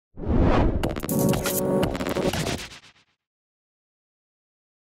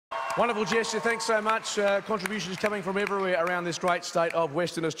Wonderful gesture, thanks so much. Contributions coming from everywhere around this great state of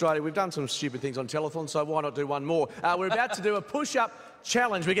Western Australia. We've done some stupid things on Telethon, so why not do one more? We're about to do a push-up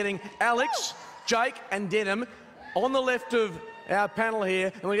challenge. We're getting Alex, Jake and Denham on the left of our panel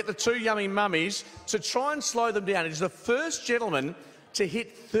here, and we get the two yummy mummies to try and slow them down. It's the first gentleman to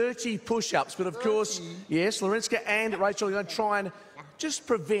hit 30 push-ups, but of course, yes, Lorenska and Rachel are going to try and just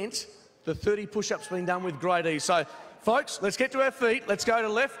prevent the 30 push-ups being done with great ease. So, folks, let's get to our feet. Let's go to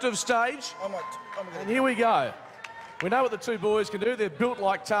left of stage. And here we go. We know what the two boys can do. They're built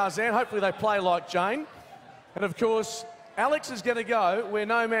like Tarzan. Hopefully they play like Jane. And, of course, Alex is going to go where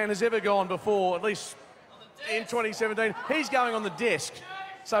no man has ever gone before, at least in 2017. He's going on the desk.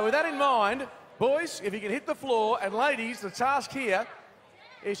 So with that in mind, boys, if you can hit the floor, and ladies, the task here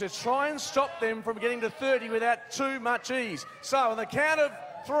is to try and stop them from getting to 30 without too much ease. So on the count of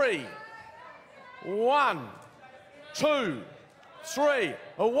 3, 1, 2, 3,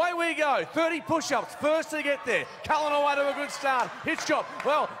 away we go. 30 push-ups, first to get there. Cullen away to a good start. Hitchcock,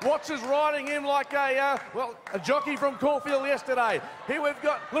 well, Watts is riding him like a jockey from Caulfield yesterday. Here we've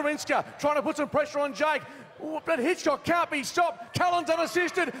got Lorenska trying to put some pressure on Jake. But Hitchcock can't be stopped. Cullen's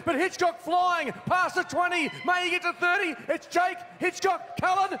unassisted, but Hitchcock flying past the 20. May he get to 30? It's Jake, Hitchcock,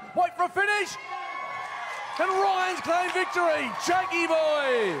 Cullen. Wait for a finish. And Ryan's claimed victory. Jakey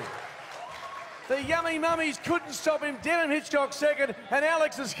boy. The yummy mummies couldn't stop him. Denham, Hitchcock second, and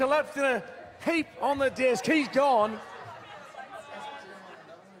Alex has collapsed in a heap on the desk. He's gone.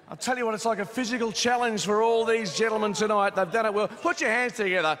 I'll tell you what, it's like a physical challenge for all these gentlemen tonight. They've done it well. Put your hands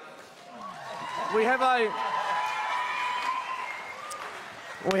together. We have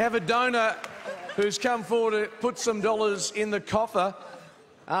a donor who's come forward to put some dollars in the coffer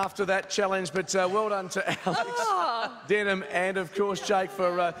after that challenge, but well done to Alex, Denham and, of course, Jake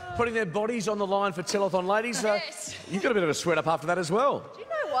for putting their bodies on the line for Telethon. Ladies, yes. You got a bit of a sweat up after that as well. Do you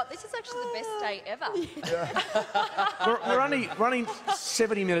know what? This is actually the best day ever. We're only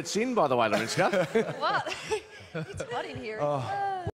 70 minutes in, by the way, Lorenska. What? It's hot in here.